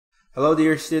Hello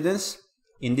dear students,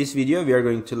 in this video we are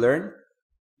going to learn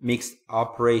mixed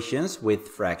operations with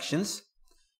fractions.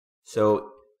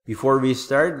 So before we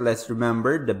start, let's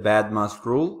remember the BADMAS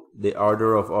rule, the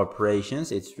order of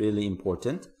operations. It's really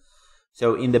important.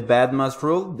 So in the BADMAS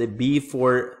rule, the B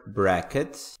for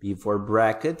brackets,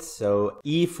 so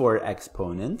E for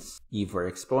exponents,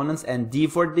 and D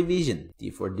for division,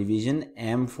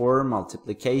 M for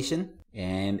multiplication,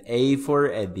 and A for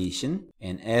addition,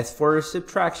 and S for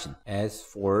subtraction,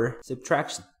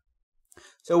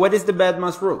 So what is the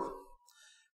BADMAS rule?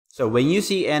 So when you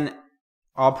see an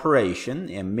operation,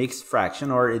 a mixed fraction,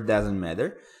 or it doesn't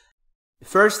matter,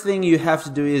 first thing you have to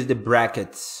do is the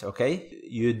brackets, okay?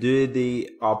 You do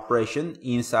the operation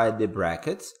inside the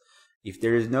brackets. If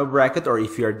there is no bracket, or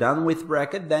if you're done with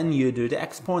bracket, then you do the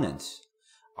exponents.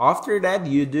 After that,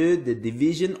 you do the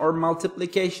division or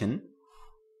multiplication.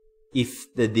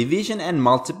 If the division and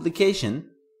multiplication,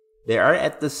 they are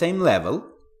at the same level,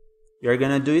 you're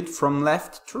gonna do it from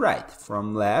left to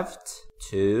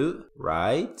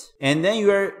right. And then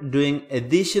you are doing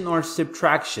addition or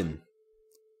subtraction.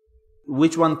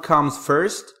 Which one comes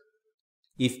first?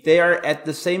 If they are at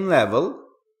the same level,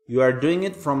 you are doing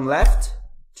it from left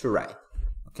to right.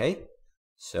 Okay?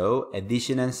 So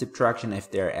addition and subtraction,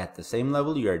 if they are at the same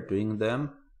level, you are doing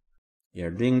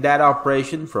that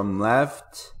operation from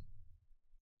left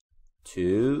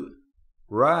to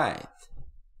right.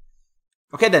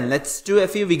 Okay, then let's do a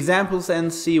few examples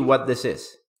and see what this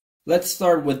is. Let's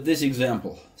start with this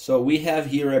example. So we have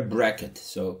here a bracket.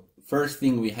 So first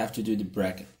thing we have to do the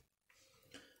bracket.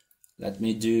 Let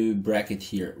me do bracket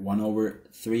here.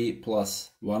 1/3 plus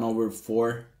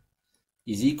 1/4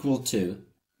 is equal to,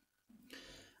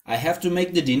 I have to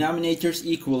make the denominators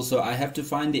equal, so I have to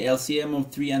find the LCM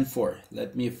of 3 and 4.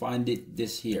 Let me find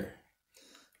this here.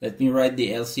 Let me write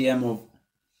the LCM of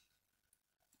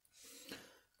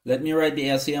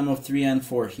 3 and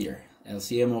 4 here.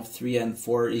 LCM of 3 and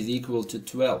 4 is equal to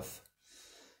 12.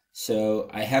 So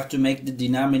I have to make the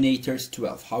denominators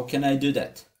 12. How can I do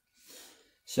that?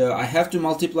 So I have to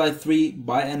multiply 3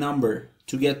 by a number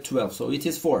to get 12. So it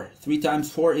is 4. 3 times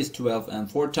 4 is 12, and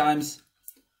 4 times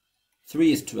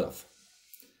 3 is 12.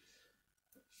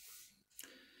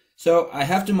 So I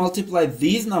have to multiply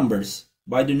these numbers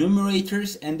by the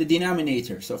numerators and the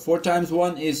denominator. So 4 times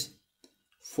 1 is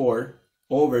 4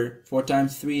 over 4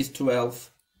 times 3 is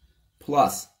 12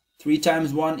 plus 3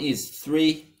 times 1 is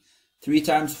 3. 3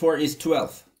 times 4 is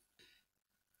 12.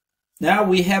 Now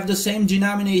we have the same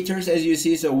denominators as you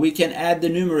see, so we can add the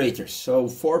numerators. So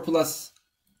 4 plus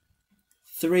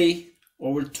 3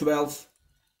 over 12,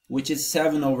 which is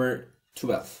 7 over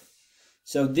 12.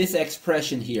 So this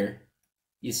expression here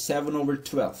is 7 over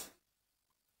 12.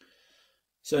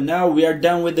 So now we are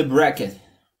done with the bracket.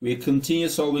 We continue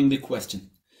solving the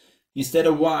question. Instead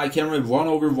of 1, I can write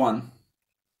 1/1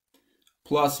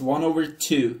 plus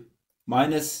 1/2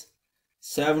 minus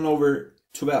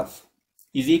 7/12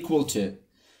 is equal to,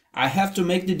 I have to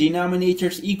make the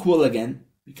denominators equal again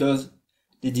because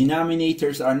the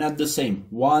denominators are not the same,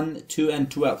 1, 2, and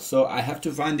 12. So I have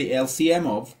to find the LCM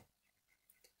of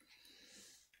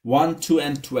 1, 2,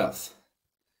 and 12.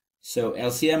 So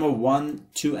LCM of 1,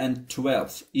 2, and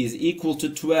 12 is equal to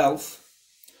 12.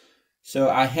 So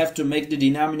I have to make the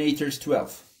denominators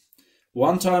 12.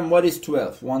 1 time what is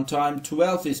 12? 1 time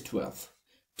 12 is 12.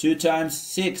 2 times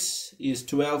 6 is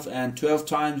 12, and 12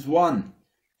 times 1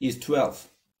 is 12.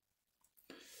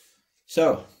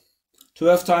 So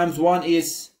 12 times 1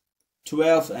 is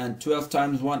 12, and 12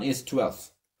 times 1 is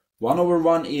 12.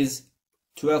 1/1 is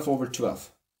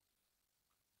 12/12.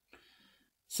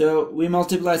 So we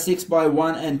multiply 6 by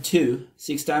 1 and 2.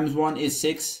 6 times 1 is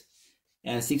 6,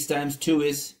 and 6 times 2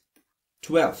 is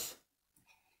 12.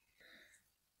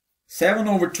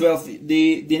 7/12,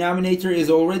 the denominator is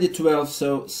already 12,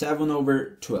 so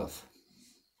 7/12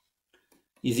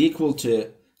 is equal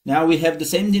to, now we have the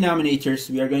same denominators,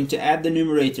 we are going to add the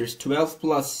numerators, 12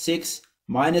 plus 6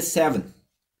 minus 7.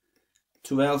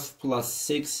 12 plus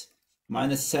 6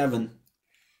 minus 7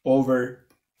 over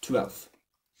 12.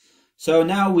 So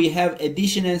now we have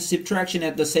addition and subtraction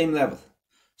at the same level.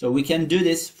 So we can do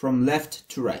this from left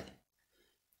to right.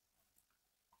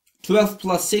 12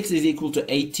 plus 6 is equal to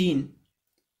 18.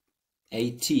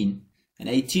 18. And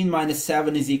 18 minus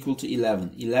 7 is equal to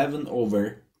 11.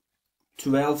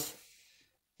 11/12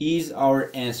 is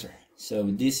our answer. So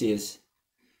this is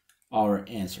our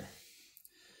answer.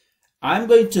 I'm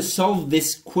going to solve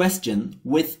this question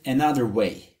with another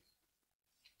way.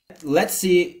 Let's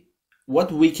see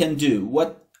what we can do,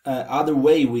 what other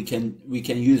way we can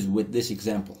use with this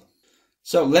example.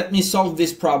 So let me solve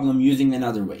this problem using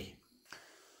another way.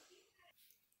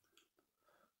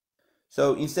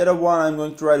 So instead of 1, I'm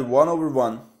going to write 1 over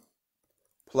 1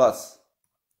 plus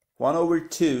 1 over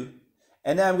 2,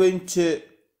 and then I'm going to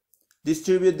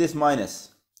distribute this minus.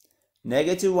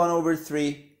 Negative 1 over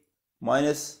 3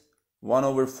 minus 1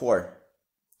 over 4.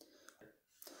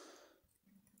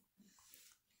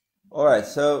 Alright,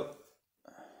 so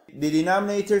the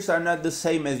denominators are not the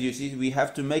same as you see. We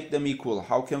have to make them equal.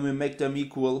 How can we make them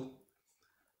equal?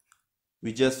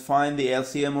 We just find the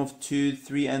LCM of 2,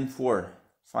 3, and 4.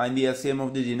 Find the LCM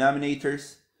of the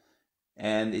denominators,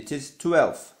 and it is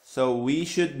 12. So we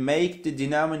should make the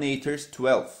denominators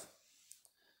 12.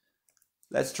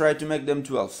 Let's try to make them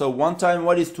 12. So 1 time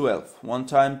what is 12? 1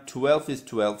 time 12 is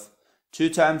 12. 2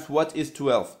 times what is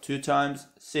 12? 2 times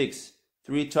 6.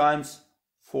 3 times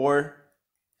 4.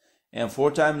 And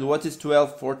 4 times what is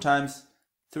 12? 4 times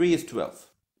 3 is 12.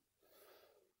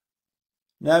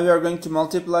 Now we are going to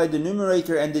multiply the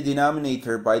numerator and the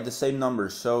denominator by the same number.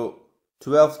 So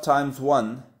 12 times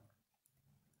 1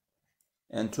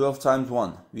 and 12 times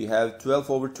 1. We have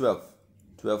 12 over 12.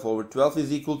 12 over 12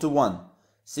 is equal to 1.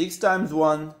 6 times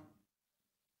 1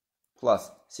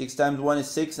 plus 6 times 1 is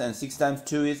 6, and 6 times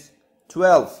 2 is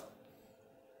 12.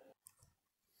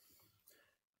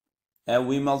 And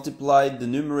we multiplied the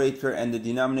numerator and the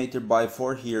denominator by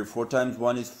 4 here. 4 times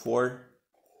 1 is 4,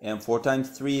 and 4 times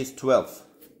 3 is 12.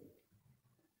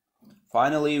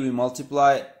 Finally, we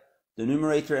multiply the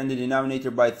numerator and the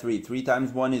denominator by 3. 3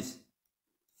 times 1 is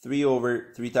 3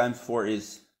 over 3 times 4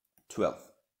 is 12.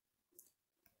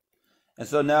 And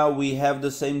so now we have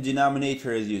the same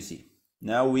denominator as you see.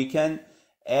 Now we can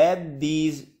add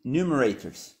these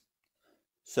numerators.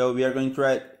 So we are going to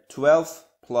write 12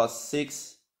 plus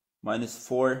 6 minus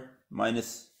 4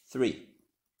 minus 3.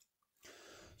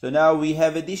 So now we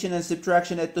have addition and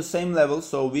subtraction at the same level,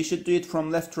 so we should do it from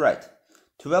left to right.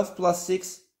 12 plus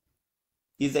 6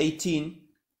 is 18,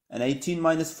 and 18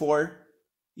 minus 4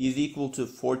 is equal to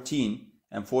 14,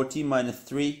 and 14 minus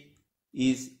 3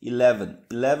 is 11.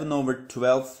 11 over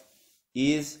 12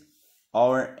 is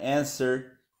our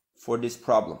answer for this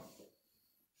problem.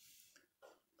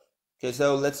 Okay,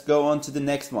 so let's go on to the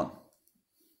next one.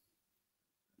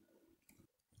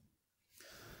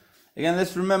 Again,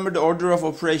 let's remember the order of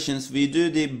operations. We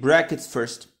do the brackets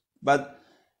first, but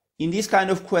in these kind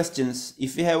of questions,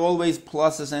 if you have always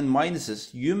pluses and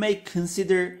minuses, you may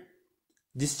consider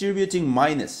distributing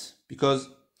minus, because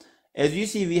as you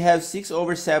see, we have 6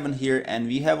 over 7 here, and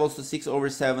we have also 6 over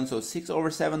 7. So 6 over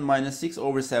 7 minus 6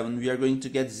 over 7, we are going to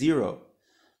get 0.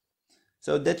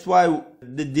 So that's why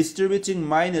the distributing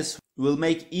minus will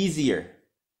make easier.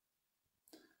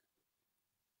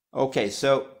 Okay,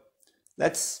 so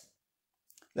let's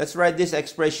write this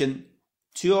expression: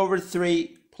 2 over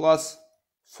 3 plus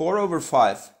 4 over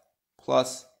 5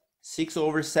 plus 6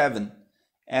 over 7,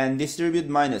 and distribute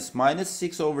minus. Minus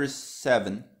 6 over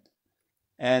 7,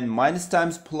 and minus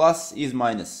times plus is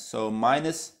minus. So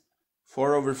minus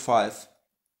 4 over 5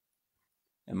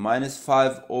 and minus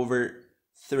 5 over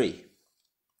 3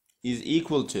 is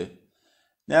equal to.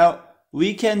 Now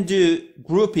we can do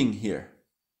grouping here.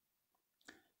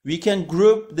 We can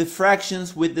group the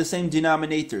fractions with the same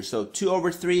denominator. So 2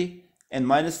 over 3 and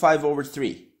minus 5 over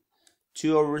 3.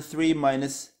 2 over 3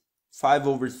 minus 5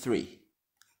 over 3.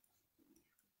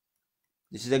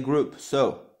 This is a group.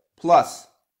 So plus,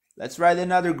 let's write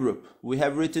another group. We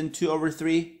have written 2 over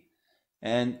 3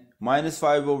 and minus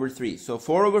 5 over 3. So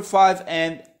 4 over 5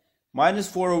 and minus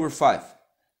 4 over 5.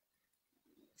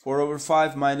 4 over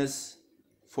 5 minus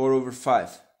 4 over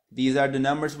 5. These are the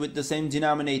numbers with the same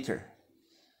denominator.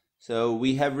 So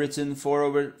we have written 4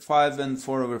 over 5 and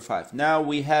 4 over 5. Now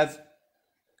we have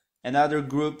another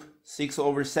group, 6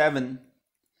 over 7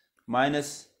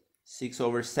 minus 6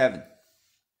 over 7.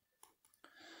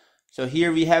 So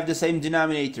here we have the same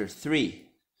denominator, 3.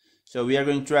 So we are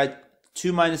going to write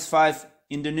 2 minus 5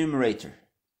 in the numerator.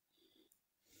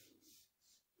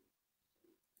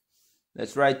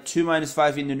 Let's write 2 minus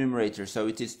 5 in the numerator. So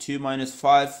it is 2 minus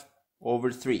 5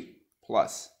 over 3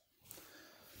 plus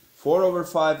 4 over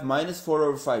 5 minus 4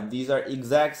 over 5. These are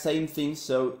exact same things,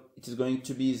 so it is going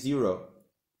to be 0.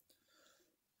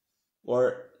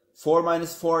 Or 4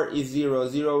 minus 4 is 0.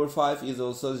 0 over 5 is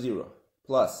also 0.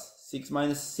 Plus 6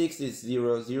 minus 6 is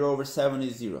 0. 0 over 7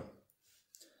 is 0.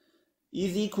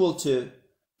 Is equal to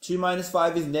 2 minus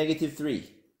 5 is negative 3.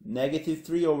 Negative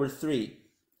 3 over 3.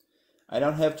 I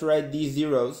don't have to write these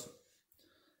zeros.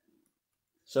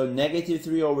 So negative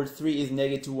 3 over 3 is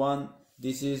negative 1.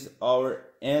 This is our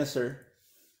answer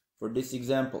for this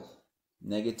example.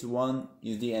 Negative 1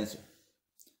 is the answer.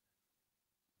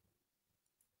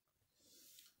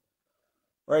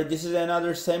 Alright, this is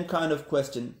another same kind of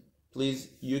question. Please,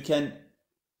 you can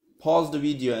pause the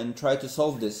video and try to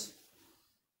solve this.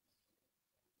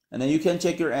 And then you can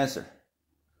check your answer.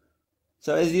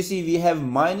 So as you see, we have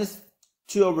minus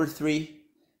 2 over 3.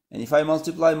 And if I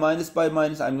multiply minus by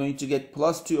minus, I'm going to get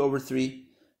plus 2 over 3.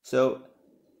 So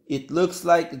it looks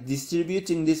like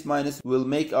distributing this minus will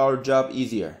make our job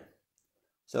easier.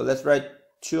 So let's write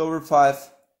 2 over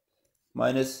 5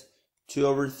 minus 2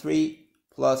 over 3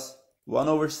 plus 1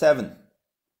 over 7.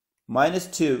 Minus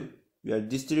 2, we are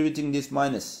distributing this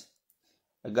minus.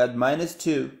 I got minus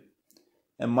 2,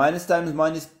 and minus times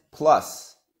minus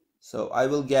plus. So I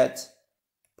will get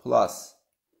plus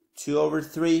 2 over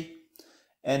 3,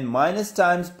 and minus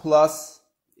times plus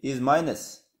is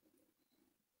minus.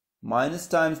 Minus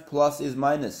times plus is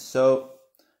minus. So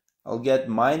I'll get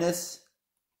minus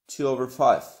 2 over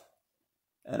 5.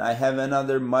 And I have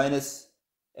another minus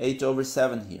 8 over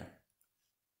 7 here.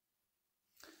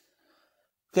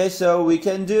 Okay, so we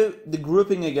can do the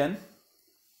grouping again.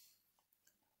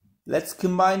 Let's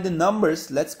combine the numbers,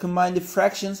 let's combine the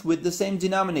fractions with the same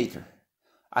denominator.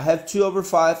 I have 2 over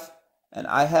 5 and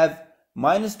I have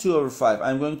minus 2 over 5.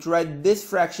 I'm going to write this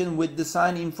fraction with the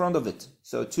sign in front of it.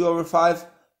 So 2 over 5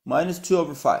 minus 2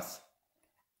 over 5.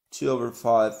 2 over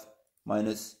 5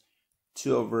 minus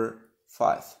 2 over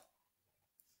 5.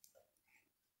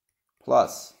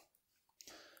 Plus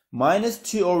minus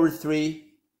 2 over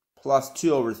 3 plus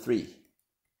 2 over 3.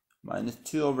 Minus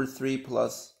 2 over 3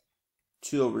 plus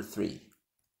 2 over 3.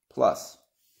 Plus.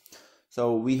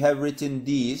 So we have written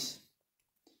these.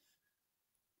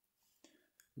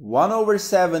 1 over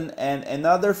 7 and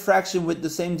another fraction with the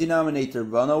same denominator.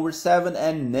 1 over 7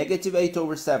 and negative 8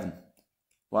 over 7.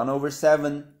 1 over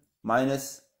 7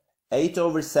 minus 8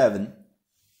 over 7.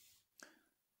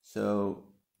 So,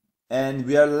 and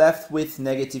we are left with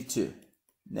negative 2.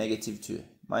 Negative 2.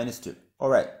 Minus 2.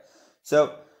 Alright.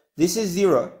 So this is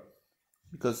 0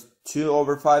 because 2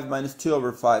 over 5 minus 2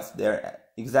 over 5, they're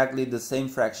exactly the same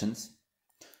fractions.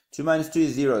 2 minus 2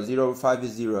 is 0. 0 over 5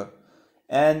 is 0.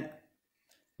 And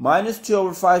minus 2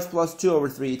 over 5 plus 2 over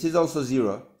 3, it is also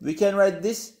 0. We can write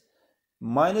this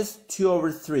minus 2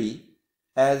 over 3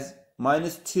 as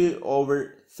minus 2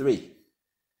 over 3.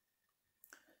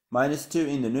 Minus 2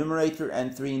 in the numerator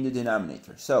and 3 in the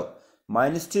denominator. So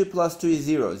minus 2 plus 2 is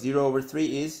 0. 0 over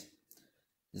 3 is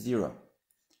 0.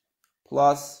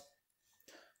 Plus,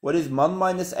 what is 1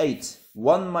 minus 8?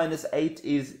 1 minus 8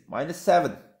 is minus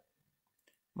 7.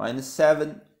 Minus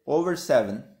 7 over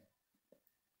 7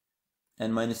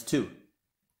 and minus 2.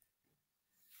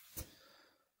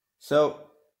 So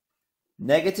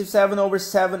negative 7 over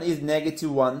 7 is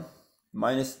negative 1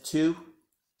 minus 2.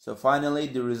 So finally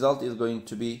the result is going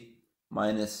to be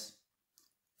minus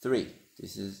 3.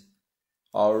 This is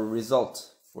our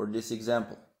result for this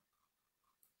example.